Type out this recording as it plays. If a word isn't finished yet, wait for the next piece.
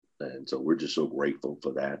And so we're just so grateful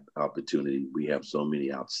for that opportunity. We have so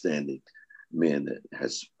many outstanding men that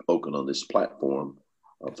has spoken on this platform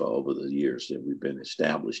for over the years that we've been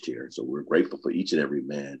established here. So we're grateful for each and every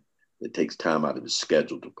man that takes time out of his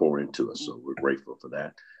schedule to pour into us. So we're grateful for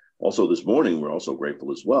that. Also this morning, we're also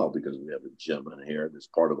grateful as well because we have a gentleman here that's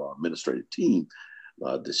part of our administrative team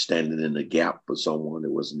that's standing in the gap for someone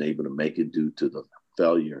that wasn't able to make it due to the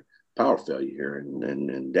power failure here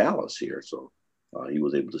in Dallas here. So he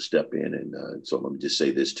was able to step in. And so let me just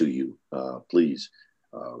say this to you. Please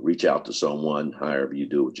reach out to someone, however you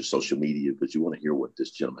do it with your social media, because you want to hear what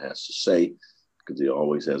this gentleman has to say, because he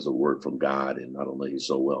always has a word from God. And not only he's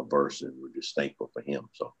so well versed, and we're just thankful for him.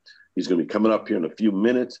 So he's going to be coming up here in a few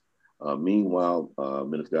minutes. Meanwhile,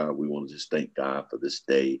 men of God, we want to just thank God for this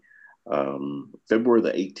day. February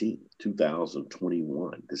the 18th,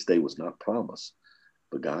 2021. This day was not promised,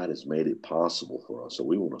 but God has made it possible for us. So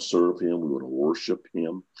we want to serve him. We want to worship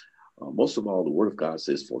him. Most of all, the word of God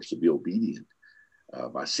says for us to be obedient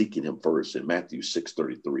by seeking him first. In Matthew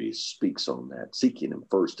 6:33, speaks on that, seeking him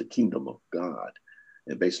first, the kingdom of God.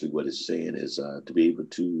 And basically what it's saying is to be able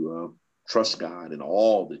to trust God in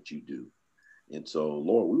all that you do. And so,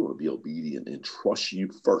 Lord, we want to be obedient and trust you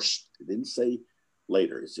first. It didn't say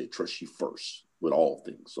later. It said trust you first with all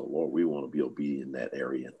things. So, Lord, we want to be obedient in that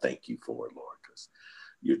area. And thank you for it, Lord, because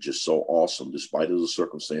you're just so awesome. Despite of the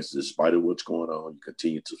circumstances, despite of what's going on, you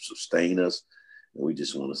continue to sustain us. And we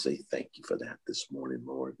just want to say thank you for that this morning,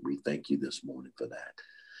 Lord. We thank you this morning for that.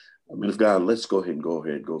 I mean, if God, let's go ahead and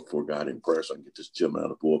go before God in prayer so I can get this gentleman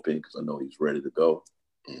out of the bullpen because I know he's ready to go.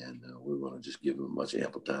 And we're going to just give him as much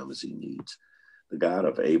ample time as he needs. The God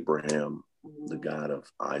of Abraham, the God of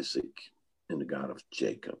Isaac, and the God of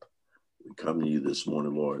Jacob. We come to you this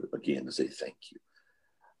morning, Lord, again to say thank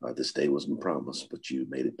you. This day wasn't promised, but you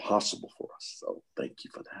made it possible for us. So thank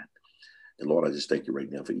you for that. And Lord, I just thank you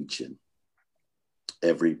right now for each and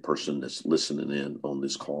every person that's listening in on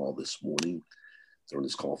this call this morning. They're on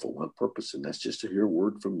this call for one purpose, and that's just to hear a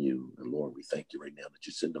word from you. And Lord, we thank you right now that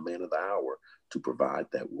you send the man of the hour to provide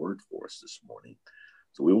that word for us this morning.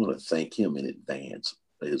 So we want to thank him in advance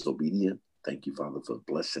for his obedience. Thank you, Father, for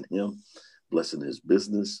blessing him, blessing his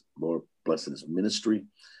business, Lord, blessing his ministry.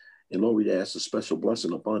 And Lord, we ask a special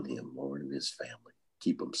blessing upon him, Lord, and his family.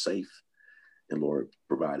 Keep him safe. And Lord,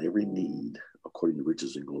 provide every need according to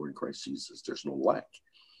riches and glory in Christ Jesus. There's no lack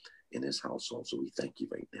in his household. So we thank you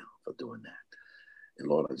right now for doing that. And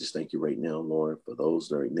Lord, I just thank you right now, Lord, for those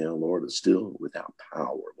that right now, Lord, are still without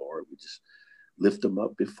power, Lord. We just lift them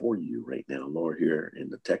up before you right now, Lord, here in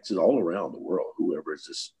the Texas, all around the world, whoever is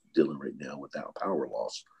just dealing right now without power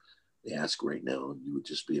loss. We ask right now you would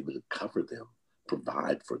just be able to cover them,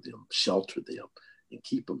 provide for them, shelter them, and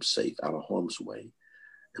keep them safe out of harm's way.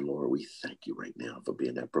 And Lord, we thank you right now for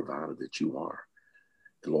being that provider that you are.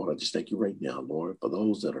 And Lord, I just thank you right now, Lord, for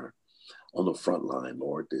those that are on the front line,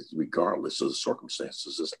 Lord, that regardless of the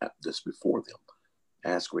circumstances that's before them.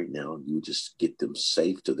 Ask right now, you just get them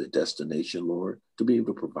safe to their destination, Lord, to be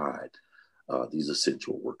able to provide these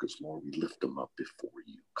essential workers, Lord. We lift them up before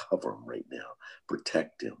you, cover them right now,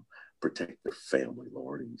 protect them, protect their family,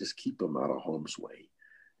 Lord, and just keep them out of harm's way.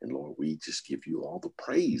 And Lord, we just give you all the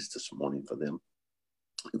praise this morning for them.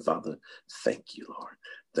 And Father, thank you, Lord.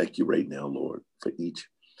 Thank you right now, Lord, for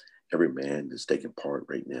every man that's taking part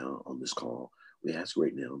right now on this call. We ask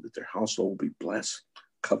right now that their household will be blessed,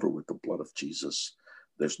 covered with the blood of Jesus.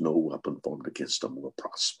 There's no weapon formed against them will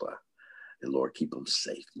prosper. And Lord, keep them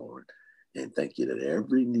safe, Lord. And thank you that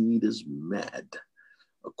every need is met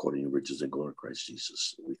according to riches and glory in Christ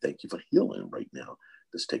Jesus. We thank you for healing right now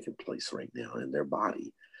that's taking place right now in their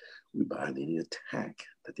body. We bind any attack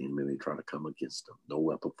that the enemy may try to come against them. No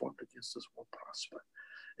weapon formed against us will prosper.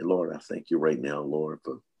 And Lord, I thank you right now, Lord,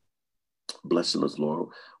 for blessing us, Lord,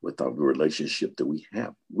 with our relationship that we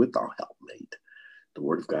have with our helpmate. The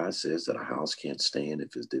word of God says that a house can't stand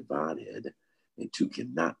if it's divided, and two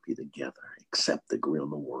cannot be together except they agree on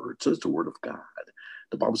the word. So it's the word of God.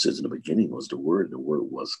 The Bible says in the beginning was the word, and the word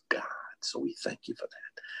was God. So we thank you for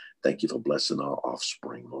that. Thank you for blessing our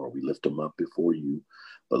offspring, Lord. We lift them up before you.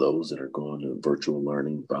 For those that are going to virtual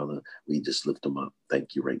learning, Father, we just lift them up.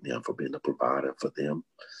 Thank you right now for being a provider for them.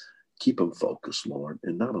 Keep them focused, Lord.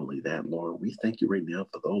 And not only that, Lord, we thank you right now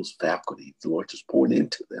for those faculty, Lord, just pouring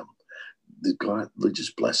into them. God,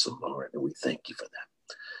 just bless them, Lord, and we thank you for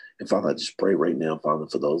that. And Father, I just pray right now, Father,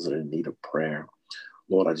 for those that are in need of prayer.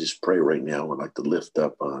 Lord, I just pray right now, I'd like to lift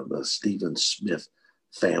up the Stephen Smith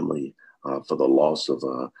family for the loss of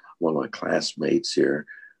one of my classmates here.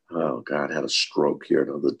 Oh, God had a stroke here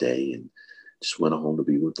the other day and just went home to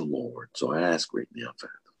be with the Lord. So I ask right now for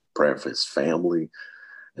prayer for his family.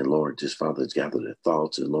 And Lord, just Father, gather their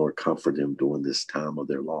thoughts and Lord, comfort them during this time of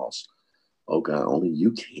their loss. Oh God, only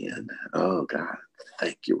you can. Oh God,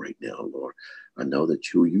 thank you right now, Lord. I know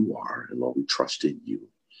that you are. And Lord, we trust in you.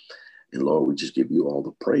 And Lord, we just give you all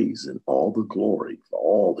the praise and all the glory for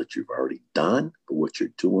all that you've already done, for what you're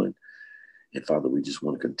doing. And Father, we just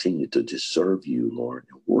want to continue to just serve you, Lord,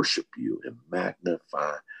 and worship you and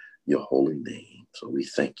magnify your holy name. So we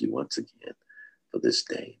thank you once again for this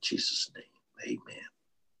day. In Jesus' name, amen.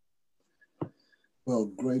 Well,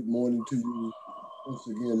 great morning to you once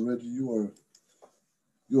again, Reggie.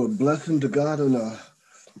 You're a blessing to God and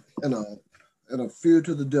a fear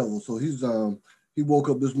to the devil. So he woke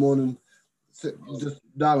up this morning just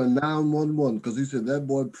dialing 911 because he said that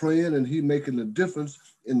boy praying and he making a difference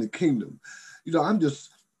in the kingdom. I'm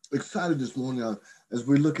just excited this morning as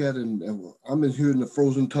we look at it, and I'm here in the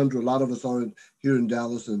frozen tundra. A lot of us are here in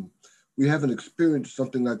Dallas, and we haven't experienced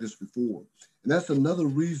something like this before. And that's another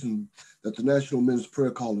reason that the National Men's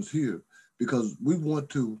Prayer Call is here, because we want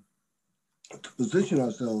to position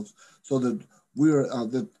ourselves so that we're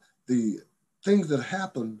that the things that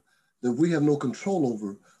happen that we have no control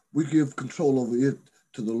over, we give control over it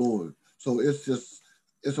to the Lord. So it's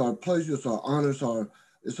our pleasure, it's our honor,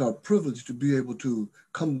 it's our privilege to be able to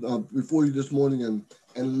come before you this morning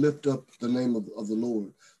and lift up the name of the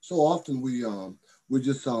Lord. So often we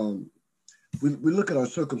look at our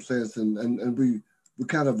circumstance and we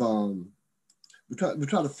kind of we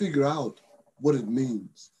try to figure out what it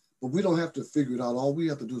means, but we don't have to figure it out. All we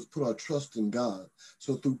have to do is put our trust in God.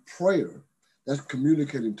 So through prayer, that's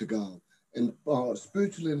communicating to God. And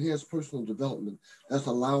spiritually enhanced personal development, that's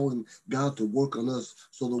allowing God to work on us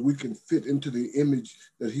so that we can fit into the image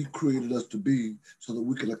that he created us to be, so that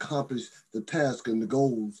we can accomplish the task and the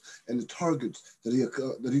goals and the targets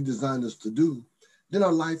that he designed us to do. Then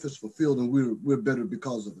our life is fulfilled and we're better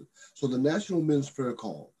because of it. So the National Men's Prayer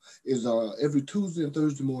Call is every Tuesday and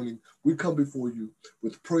Thursday morning. We come before you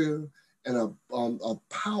with prayer and a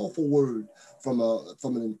powerful word from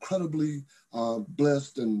an incredibly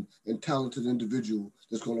blessed and talented individual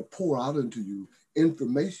that's going to pour out into you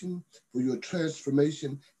information for your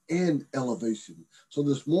transformation and elevation. So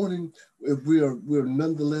this morning, we're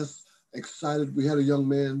nonetheless excited. We had a young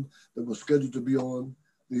man that was scheduled to be on.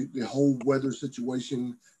 The whole weather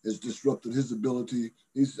situation has disrupted his ability.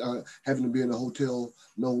 He's having to be in a hotel,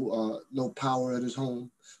 no power at his home.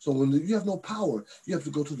 So when you have no power, you have to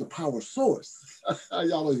go to the power source.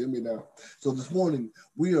 Y'all don't hear me now. So this morning,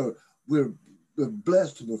 we're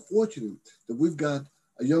blessed and we're fortunate that we've got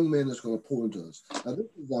a young man that's going to pour into us. Now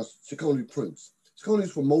this is Chicone Prince. Chicone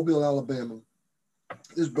is from Mobile, Alabama.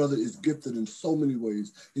 This brother is gifted in so many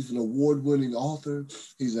ways. He's an award-winning author.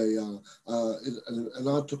 He's an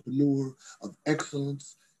entrepreneur of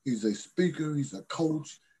excellence. He's a speaker. He's a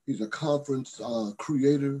coach. He's a conference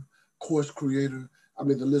creator, course creator. I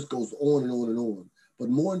mean, the list goes on and on and on. But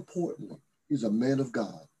more importantly, he's a man of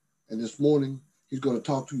God. And this morning, he's going to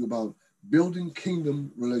talk to you about building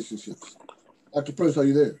kingdom relationships. Dr. Prince, are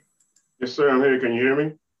you there? Yes, sir. I'm here. Can you hear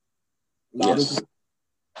me? Loud and clear.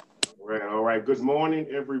 All right. Good morning,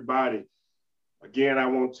 everybody. Again, I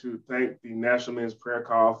want to thank the National Men's Prayer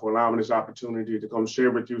Call for allowing this opportunity to come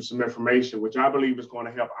share with you some information, which I believe is going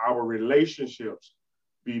to help our relationships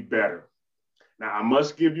be better. Now, I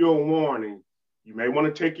must give you a warning. You may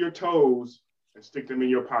want to take your toes and stick them in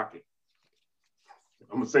your pocket.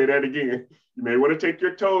 I'm going to say that again. You may want to take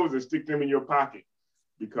your toes and stick them in your pocket,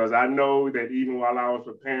 because I know that even while I was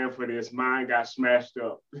preparing for this, mine got smashed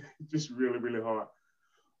up just really, really hard.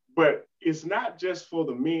 But it's not just for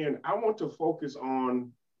the men. I want to focus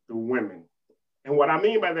on the women. And what I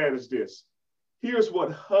mean by that is this. Here's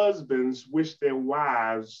what husbands wish their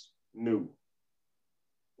wives knew.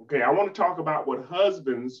 Okay, I want to talk about what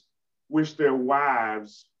husbands wish their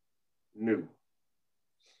wives knew.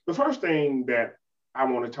 The first thing that I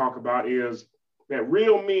want to talk about is that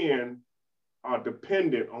real men are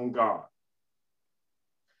dependent on God.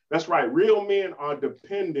 That's right, real men are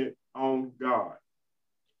dependent on God.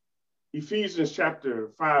 Ephesians chapter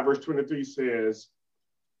 5, verse 23 says,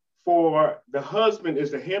 "For the husband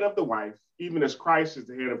is the head of the wife, even as Christ is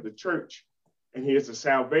the head of the church, and he is the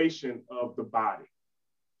salvation of the body."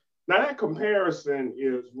 Now that comparison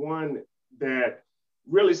is one that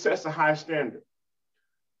really sets a high standard,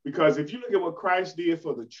 because if you look at what Christ did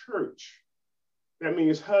for the church, that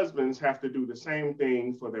means husbands have to do the same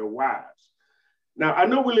thing for their wives. Now, I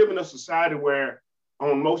know we live in a society where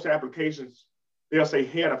on most applications, they'll say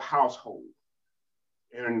head of household.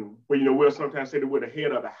 And we'll sometimes say that we're the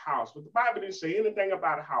head of the house, but the Bible didn't say anything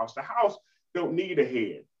about a house. The house don't need a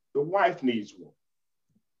head. The wife needs one.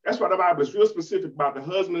 That's why the Bible is real specific about the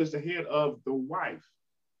husband is the head of the wife.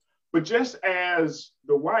 But just as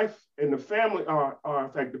the wife and the family are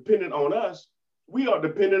in fact dependent on us, we are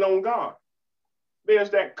dependent on God. There's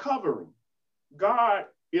that covering. God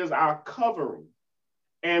is our covering.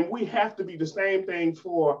 And we have to be the same thing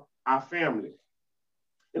for our family.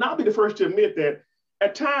 And I'll be the first to admit that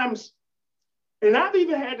at times, and I've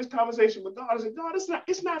even had this conversation with God, I said, God,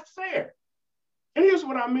 it's not fair. And here's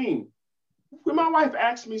what I mean. When my wife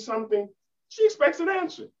asks me something, she expects an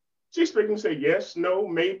answer. She expects me to say yes, no,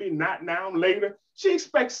 maybe, not now, later. She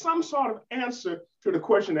expects some sort of answer to the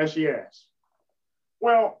question that she asks.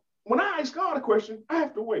 Well, when I ask God a question, I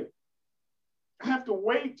have to wait. I have to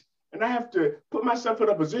wait, and I have to put myself in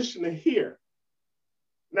a position to hear.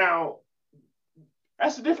 Now,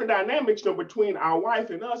 that's a different dynamic between our wife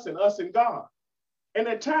and us and God. And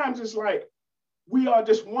at times it's like we are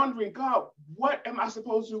just wondering, God, what am I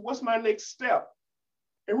supposed to do? What's my next step?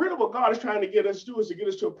 And really what God is trying to get us to do is to get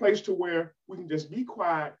us to a place to where we can just be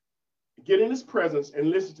quiet, get in his presence and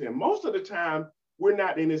listen to him. Most of the time, we're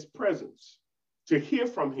not in his presence to hear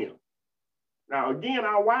from him. Now, again,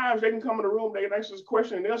 our wives, they can come in the room, they can ask us a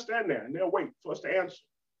question, and they'll stand there and they'll wait for us to answer.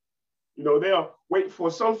 You know, they'll wait for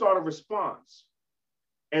some sort of response.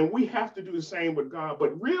 And we have to do the same with God.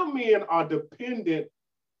 But real men are dependent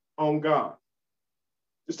on God.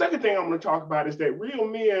 The second thing I'm going to talk about is that real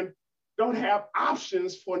men don't have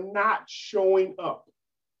options for not showing up.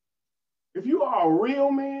 If you are a real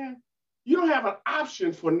man, you don't have an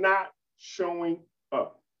option for not showing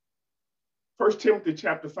up. 1 Timothy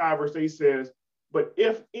chapter 5, verse 8 says, but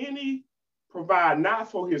if any provide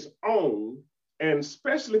not for his own, and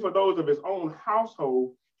especially for those of his own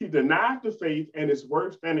household, he denies the faith and is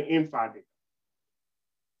worse than an infidel.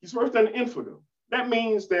 He's worse than an infidel. That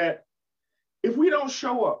means that if we don't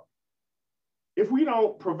show up, if we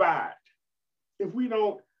don't provide, if we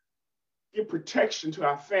don't give protection to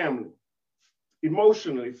our family,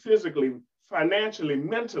 emotionally, physically, financially,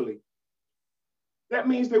 mentally, that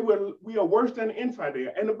means that we are worse than an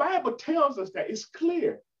infidel. And the Bible tells us that it's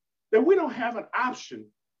clear that we don't have an option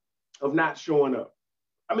of not showing up.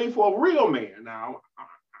 I mean, for a real man now,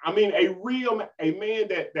 I mean, a man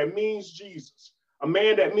that means Jesus, a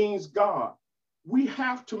man that means God, we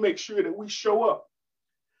have to make sure that we show up.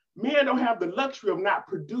 Men don't have the luxury of not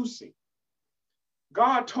producing.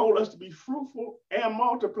 God told us to be fruitful and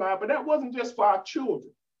multiply, but that wasn't just for our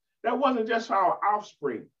children. That wasn't just for our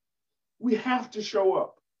offspring. We have to show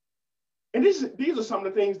up. And these are some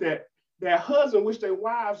of the things that their husbands wish their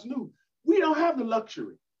wives knew. We don't have the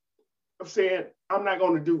luxury of saying, I'm not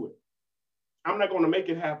going to do it. I'm not going to make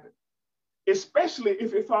it happen. Especially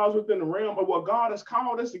if it falls within the realm of what God has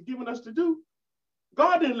called us and given us to do.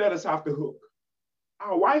 God didn't let us off the hook.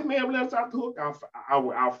 Our wife may have let us off the hook.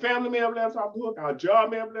 Our family may have let us off the hook. Our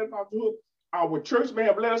job may have let us off the hook. Our church may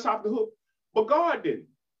have let us off the hook. But God didn't.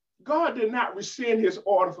 God did not rescind his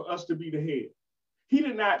order for us to be the head. He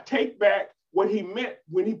did not take back what he meant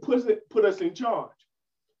when he put us in charge.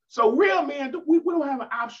 So real men, we don't have an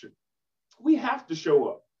option. We have to show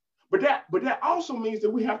up. But that also means that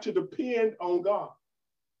we have to depend on God.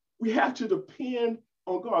 We have to depend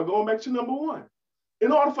on God. Going back to number one.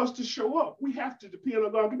 In order for us to show up, we have to depend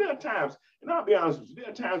on God. Because there are times, and I'll be honest with you, there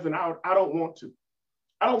are times when I don't want to.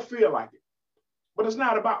 I don't feel like it. But it's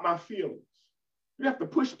not about my feelings. You have to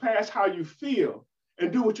push past how you feel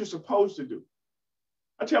and do what you're supposed to do.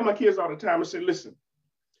 I tell my kids all the time, I say, listen,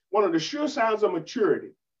 one of the sure signs of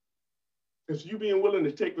maturity is you being willing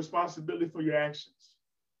to take responsibility for your actions,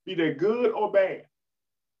 be they good or bad.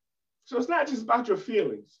 So it's not just about your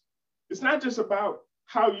feelings. It's not just about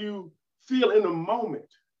how you feel in the moment.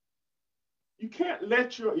 You can't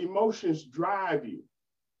let your emotions drive you.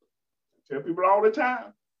 I tell people all the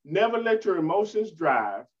time, never let your emotions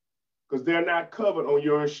drive because they're not covered on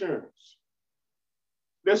your insurance.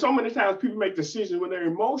 There's so many times people make decisions when they're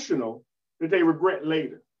emotional that they regret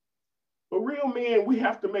later. But real men, we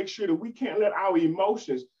have to make sure that we can't let our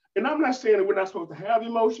emotions, and I'm not saying that we're not supposed to have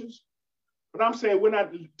emotions, but I'm saying we're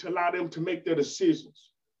not to allow them to make their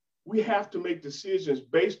decisions. We have to make decisions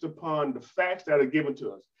based upon the facts that are given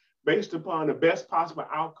to us, based upon the best possible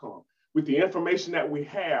outcome, with the information that we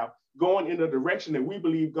have going in the direction that we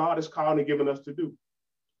believe God is calling and giving us to do.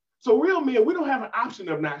 So real men, we don't have an option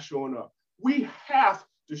of not showing up. We have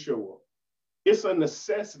to show up. It's a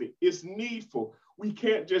necessity. It's needful. We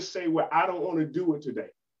can't just say, well, I don't want to do it today.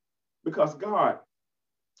 Because God,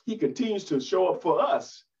 he continues to show up for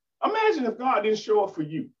us. Imagine if God didn't show up for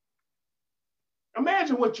you.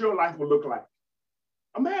 Imagine what your life would look like.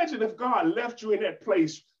 Imagine if God left you in that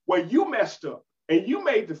place where you messed up and you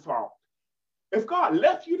made the fault. If God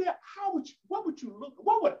left you there, what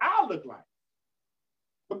would I look like?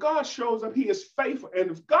 But God shows up. He is faithful. And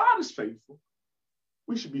if God is faithful,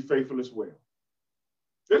 we should be faithful as well.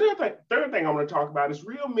 The third thing I want to talk about is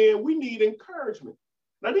real men, we need encouragement.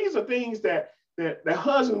 Now, these are things that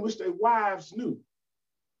husbands wish their wives knew.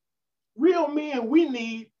 Real men, we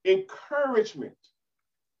need encouragement.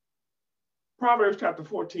 Proverbs chapter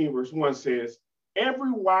 14, verse 1 says,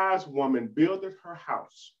 every wise woman buildeth her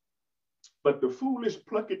house, but the foolish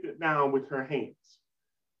plucketh it down with her hands.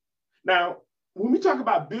 Now, when we talk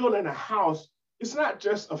about building a house, it's not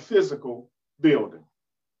just a physical building.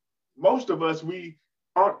 Most of us, we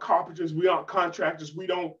aren't carpenters, we aren't contractors, we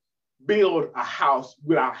don't build a house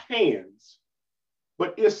with our hands.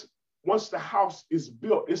 But it's once the house is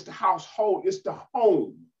built, it's the household, it's the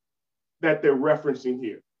home that they're referencing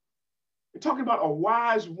here. They're talking about a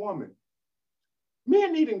wise woman.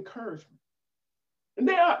 Men need encouragement. And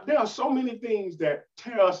there are so many things that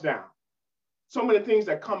tear us down, so many things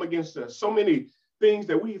that come against us, so many things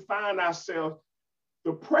that we find ourselves,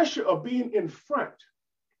 the pressure of being in front,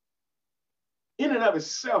 in and of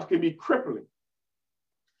itself can be crippling.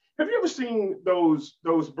 Have you ever seen those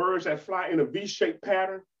birds that fly in a V-shaped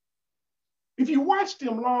pattern? If you watch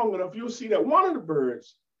them long enough, you'll see that one of the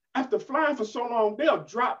birds, after flying for so long, they'll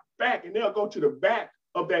drop back and they'll go to the back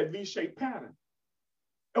of that V-shaped pattern.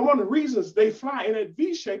 And one of the reasons they fly in that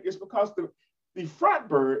V-shape is because the front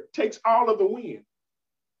bird takes all of the wind.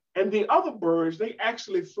 And the other birds, they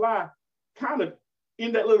actually fly kind of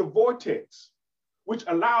in that little vortex, which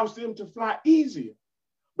allows them to fly easier.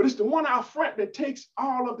 But it's the one out front that takes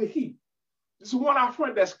all of the heat. It's the one out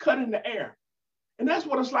front that's cutting the air. And that's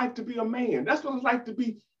what it's like to be a man. That's what it's like to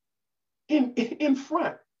be in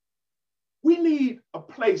front. We need a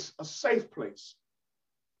place, a safe place,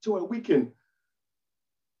 to where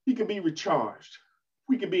he can be recharged.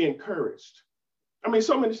 We can be encouraged. I mean,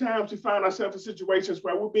 so many times we find ourselves in situations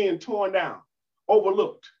where we're being torn down,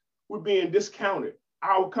 overlooked, we're being discounted.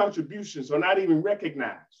 Our contributions are not even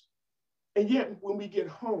recognized. And yet, when we get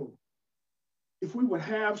home, if we would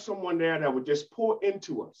have someone there that would just pour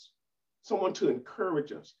into us, someone to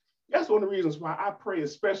encourage us, that's one of the reasons why I pray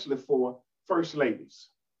especially for first ladies.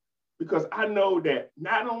 Because I know that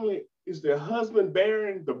not only is their husband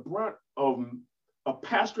bearing the brunt of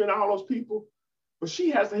pastoring all those people, but she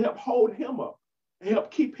has to help hold him up and help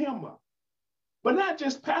keep him up. But not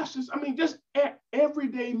just pastors, I mean, just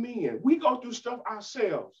everyday men. We go through stuff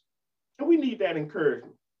ourselves, and we need that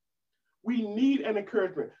encouragement. We need an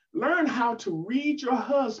encouragement. Learn how to read your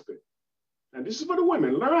husband. Now, this is for the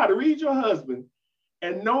women. Learn how to read your husband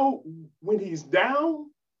and know when he's down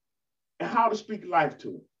and how to speak life to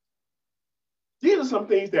him. These are some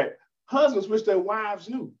things that husbands wish their wives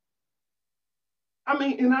knew. I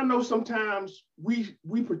mean, and I know sometimes we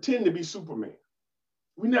pretend to be Superman.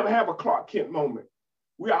 We never have a Clark Kent moment.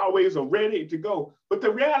 We always are ready to go. But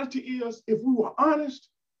the reality is, if we were honest,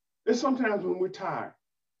 there's sometimes when we're tired.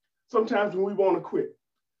 Sometimes when we want to quit.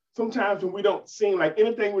 Sometimes when we don't seem like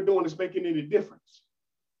anything we're doing is making any difference.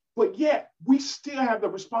 But yet, we still have the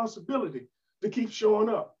responsibility to keep showing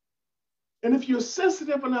up. And if you're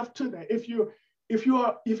sensitive enough to that, if you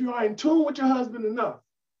are in tune with your husband enough,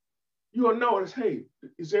 you will notice, hey,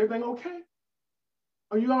 is everything okay?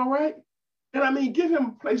 Are you all right? And I mean, give him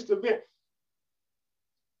a place to vent.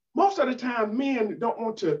 Most of the time, men don't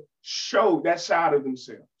want to show that side of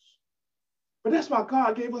themselves. But that's why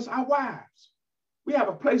God gave us our wives. We have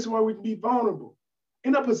a place where we can be vulnerable.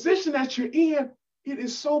 In a position that you're in, it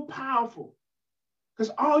is so powerful.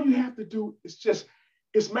 Because all you have to do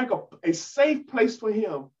is make a safe place for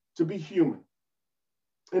him to be human.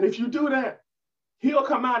 And if you do that, he'll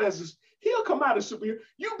come out as superhero.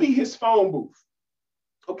 You be his phone booth.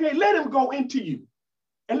 Okay, let him go into you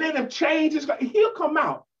and let him change his. He'll come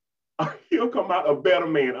out a better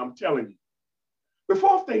man, I'm telling you. The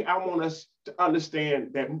fourth thing I want us to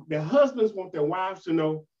understand that their husbands want their wives to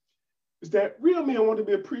know is that real men want to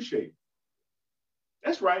be appreciated.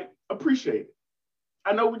 That's right, appreciated.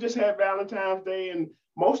 I know we just had Valentine's Day, and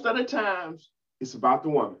most of the times it's about the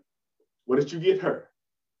woman. What did you get her?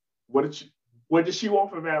 What did she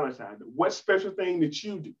want for Valentine's Day? What special thing did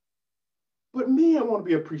you do? But men want to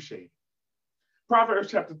be appreciated.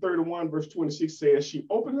 Proverbs chapter 31, verse 26 says, she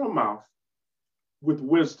opened her mouth with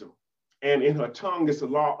wisdom, and in her tongue is the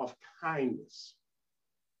law of kindness.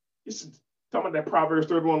 This is talking about that Proverbs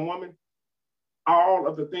 31 woman. All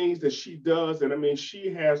of the things that she does, and I mean, she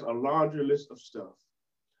has a laundry list of stuff.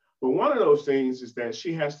 But one of those things is that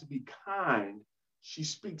she has to be kind. She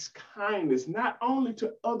speaks kindness, not only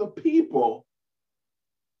to other people,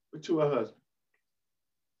 but to her husband.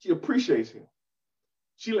 She appreciates him.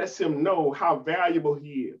 She lets him know how valuable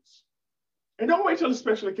he is. And don't wait till a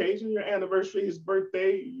special occasion, your anniversary, his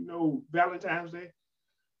birthday, Valentine's Day.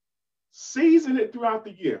 Season it throughout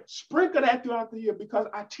the year. Sprinkle that throughout the year, because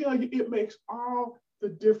I tell you, it makes all the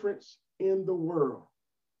difference in the world.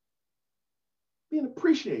 Being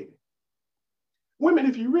appreciated. Women,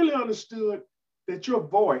 if you really understood that your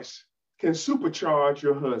voice can supercharge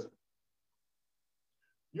your husband.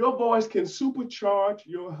 Your voice can supercharge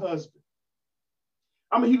your husband.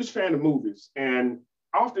 I'm a huge fan of movies, and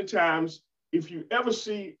oftentimes, if you ever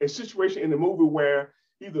see a situation in the movie where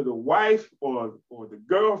either the wife or the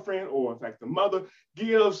girlfriend, or in fact the mother,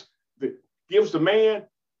 gives the man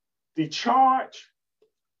the charge,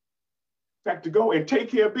 in fact, to go and take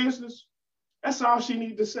care of business, that's all she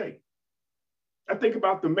needs to say. I think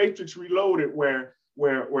about The Matrix Reloaded, where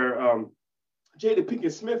Jada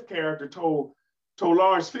Pinkett Smith character told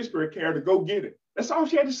Lawrence Fishburne character to go get it. That's all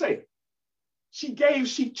she had to say. She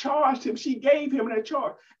charged him. She gave him that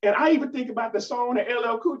charge. And I even think about the song that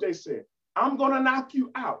LL Cool J said, "I'm gonna knock you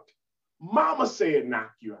out. Mama said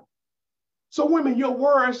knock you out." So women, your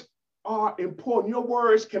words are important. Your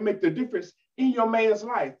words can make the difference in your man's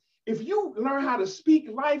life. If you learn how to speak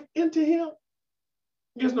life into him,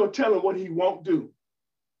 there's no telling what he won't do.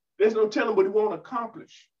 There's no telling what he won't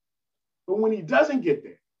accomplish. But when he doesn't get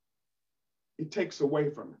there, it takes away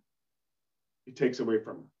from him. It takes away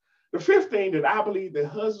from him. The fifth thing that I believe that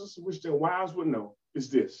husbands wish their wives would know is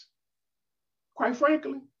this. Quite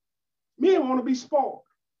frankly, men want to be spoiled.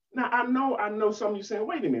 Now, I know some of you saying,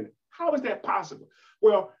 wait a minute, how is that possible?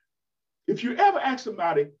 Well, if you ever ask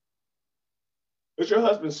somebody, does your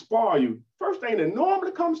husband spoil you? First thing that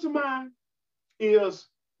normally comes to mind is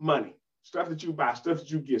money, stuff that you buy, stuff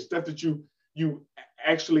that you get, stuff that you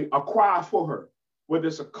actually acquire for her, whether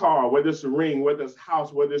it's a car, whether it's a ring, whether it's a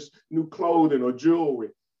house, whether it's new clothing or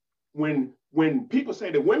jewelry. When people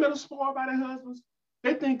say that women are spoiled by their husbands,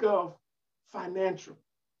 they think of financial.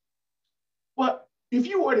 But if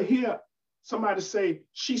you were to hear somebody say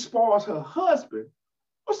she spoils her husband,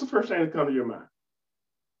 what's the first thing that comes to your mind?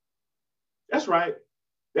 That's right.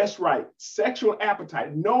 That's right. Sexual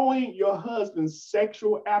appetite, knowing your husband's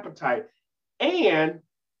sexual appetite and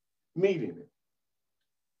meeting it.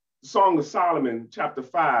 The Song of Solomon, chapter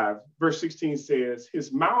 5, verse 16 says,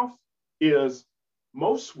 his mouth is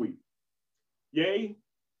most sweet. Yea,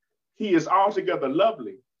 he is altogether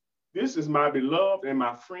lovely. This is my beloved and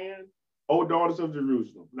my friend, O daughters of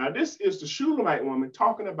Jerusalem. Now, this is the Shulamite woman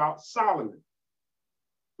talking about Solomon.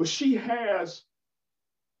 But she has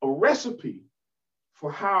a recipe for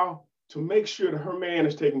how to make sure that her man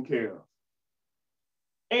is taken care of.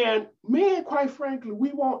 And men, quite frankly,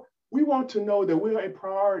 we want to know that we're a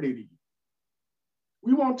priority to you.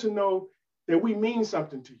 We want to know that we mean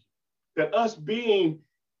something to you, that us being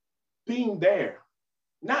there,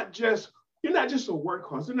 you're not just a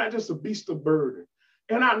workhorse, you're not just a beast of burden.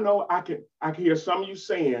 And I know I can hear some of you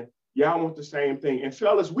saying, y'all want the same thing. And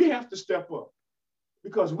fellas, we have to step up,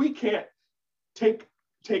 because we can't take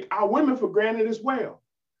our women for granted as well.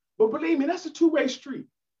 But believe me, that's a two-way street.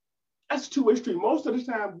 That's a two-way street. Most of the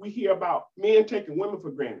time we hear about men taking women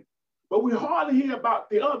for granted, but we hardly hear about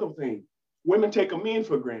the other thing, women taking men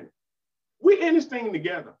for granted. We're in this thing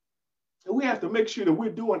together. And we have to make sure that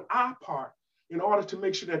we're doing our part in order to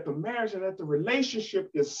make sure that the marriage and that the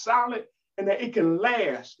relationship is solid and that it can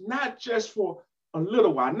last, not just for a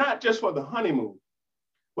little while, not just for the honeymoon,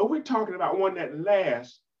 but we're talking about one that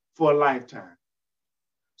lasts for a lifetime.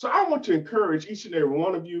 So I want to encourage each and every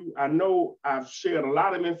one of you. I know I've shared a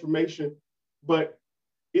lot of information, but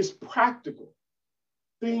it's practical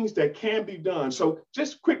things that can be done. So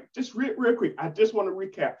real quick, I just want to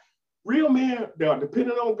recap. Real men, they are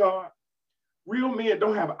dependent on God. Real men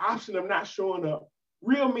don't have an option of not showing up.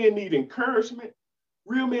 Real men need encouragement.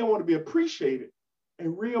 Real men want to be appreciated.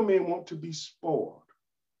 And real men want to be spoiled.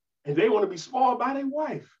 And they want to be spoiled by their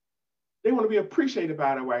wife. They want to be appreciated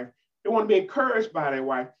by their wife. They want to be encouraged by their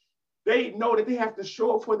wife. They know that they have to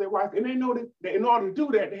show up for their wife. And they know that in order to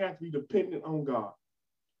do that, they have to be dependent on God.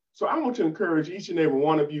 So I want to encourage each and every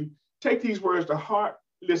one of you, take these words to heart.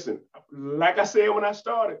 Listen, like I said when I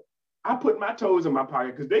started, I put my toes in my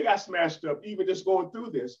pocket because they got smashed up even just going through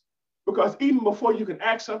this. Because even before you can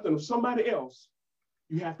ask something of somebody else,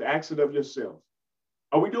 you have to ask it of yourself.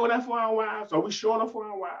 Are we doing that for our wives? Are we showing up for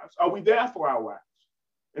our wives? Are we there for our wives?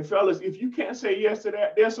 And fellas, if you can't say yes to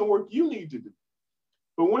that, there's some work you need to do.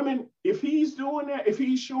 But women, if he's doing that, if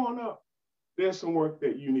he's showing up, there's some work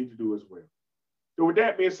that you need to do as well. So with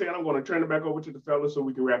that being said, I'm going to turn it back over to the fellas so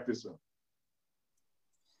we can wrap this up.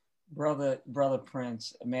 Brother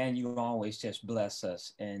Prince, man, you always just bless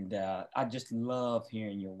us. And I just love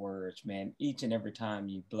hearing your words, man. Each and every time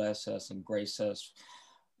you bless us and grace us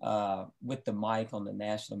with the mic on the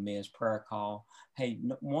National Men's Prayer Call. Hey,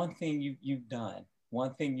 one thing you've done.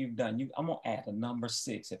 One thing you've done, I'm going to add a number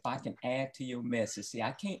 6. If I can add to your message. See,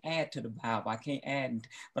 I can't add to the Bible. I can't add,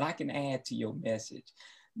 but I can add to your message.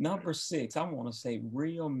 Number 6, I want to say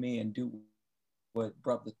real men do what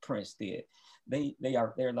Brother Prince did.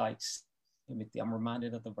 They're like Timothy. I'm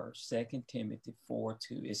reminded of the verse, 2 Timothy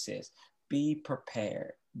 4:2. It says, be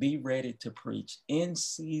prepared, be ready to preach in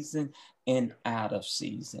season and out of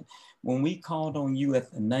season. When we called on you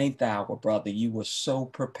at the 9th hour, brother, you were so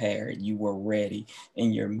prepared, you were ready,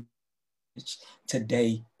 and your message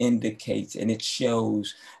today indicates and it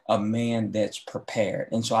shows a man that's prepared.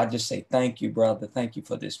 And so I just say thank you, brother. Thank you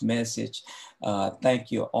for this message. Thank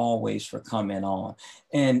you always for coming on.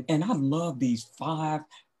 And I love these 5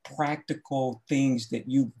 practical things that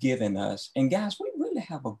you've given us. And guys, we really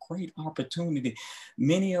have a great opportunity.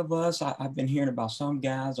 Many of us, I've been hearing about some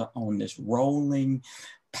guys are on this rolling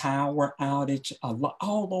power outage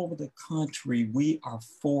all over the country. We are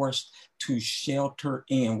forced to shelter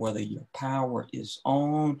in, whether your power is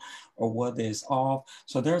on or whether it's off.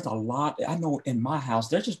 So there's a lot. I know in my house,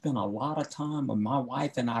 there's just been a lot of time of my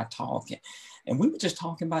wife and I talking. And we were just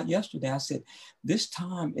talking about yesterday. I said, this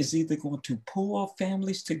time is either going to pull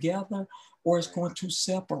families together or it's going to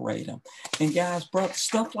separate them. And guys, brother,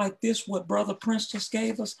 stuff like this, what Brother Prince just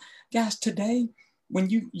gave us, guys, today, when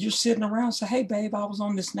you're sitting around, say, hey, babe, I was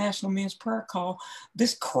on this National Men's Prayer Call.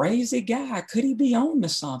 This crazy guy, could he be on to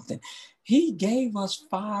something? He gave us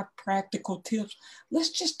 5 practical tips.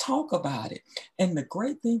 Let's just talk about it. And the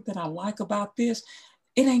great thing that I like about this,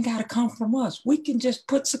 it ain't got to come from us. We can just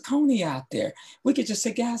put Saucony out there. We could just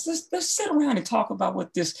say, guys, let's sit around and talk about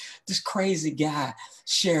what this crazy guy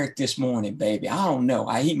shared this morning, baby. I don't know.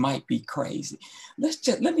 He might be crazy.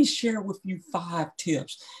 Let me share with you 5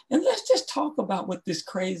 tips. And let's just talk about what this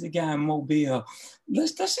crazy guy in Mobile,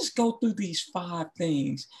 let's just go through these 5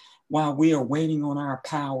 things while we are waiting on our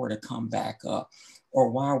power to come back up or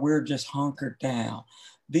while we're just hunkered down.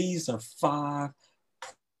 These are 5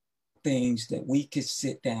 things that we could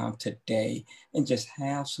sit down today and just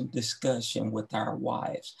have some discussion with our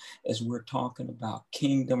wives as we're talking about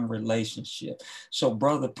kingdom relationship. So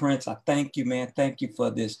Brother Prince, I thank you, man. Thank you for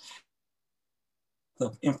this the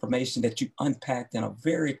information that you unpacked in a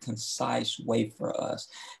very concise way for us.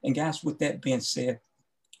 And guys, with that being said,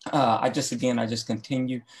 I just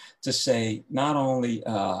continue to say, not only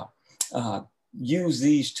use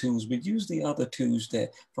these tools, but use the other tools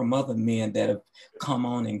that from other men that have come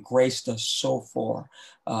on and graced us so far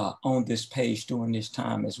on this page during this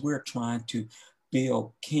time as we're trying to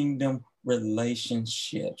build kingdom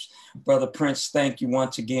relationships. Brother Prince, thank you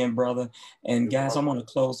once again, brother. And guys, I'm going to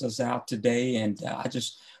close us out today. And I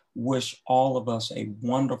just wish all of us a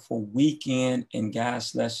wonderful weekend. And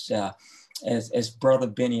guys, let's, as Brother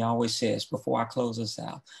Benny always says, before I close us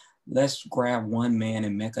out, let's grab one man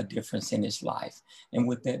and make a difference in his life. And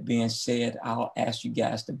with that being said, I'll ask you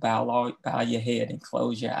guys to bow your head and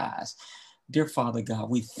close your eyes. Dear Father God,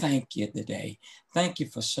 we thank you today. Thank you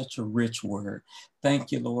for such a rich word.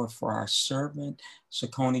 Thank you, Lord, for our servant,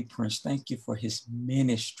 Saucony Prince. Thank you for his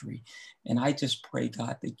ministry. And I just pray,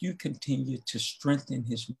 God, that you continue to strengthen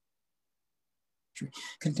his ministry.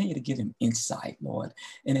 Continue to give him insight, Lord.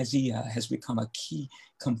 And as he has become a key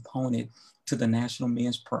component to the National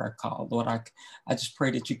Men's Prayer Call, Lord, I just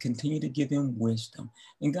pray that you continue to give him wisdom.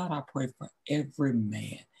 And God, I pray for every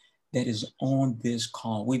man that is on this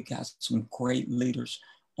call. We've got some great leaders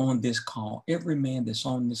on this call. Every man that's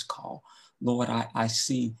on this call, Lord, I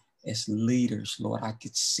see as leaders, Lord, I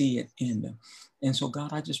could see it in them. And so,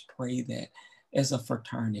 God, I just pray that as a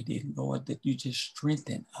fraternity, Lord, that you just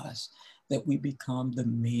strengthen us, that we become the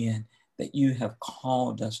men that you have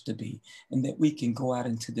called us to be, and that we can go out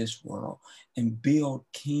into this world and build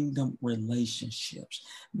kingdom relationships,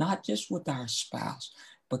 not just with our spouse,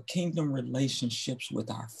 but kingdom relationships with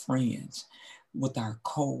our friends, with our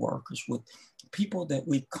co-workers, with people that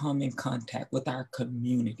we come in contact with, our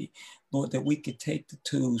community. Lord, that we could take the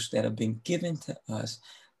tools that have been given to us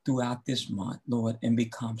throughout this month, Lord, and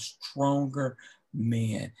become stronger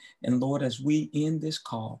men. And Lord, as we end this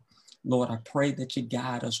call, Lord, I pray that you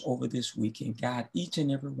guide us over this weekend, guide each and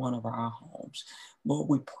every one of our homes. Lord,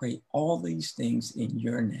 we pray all these things in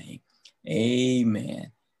your name.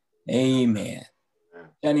 Amen. Amen.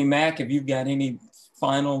 Johnny Mack, if you've got any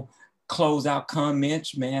final closeout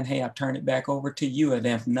comments, man, hey, I turn it back over to you. And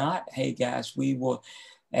if not, hey, guys, we will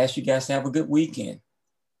ask you guys to have a good weekend.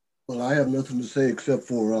 Well, I have nothing to say except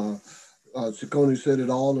for Saucony said it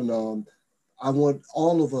all. And I want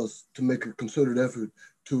all of us to make a concerted effort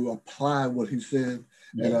to apply what he said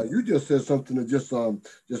And you just said something that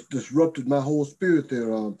just disrupted my whole spirit there,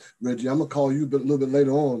 Reggie. I'm gonna call you a little bit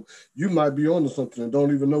later on. You might be on to something and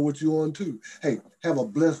don't even know what you're on to. Hey, have a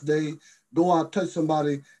blessed day. Go out, touch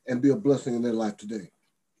somebody, and be a blessing in their life today.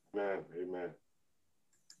 Amen. Amen.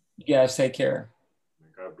 You guys take care.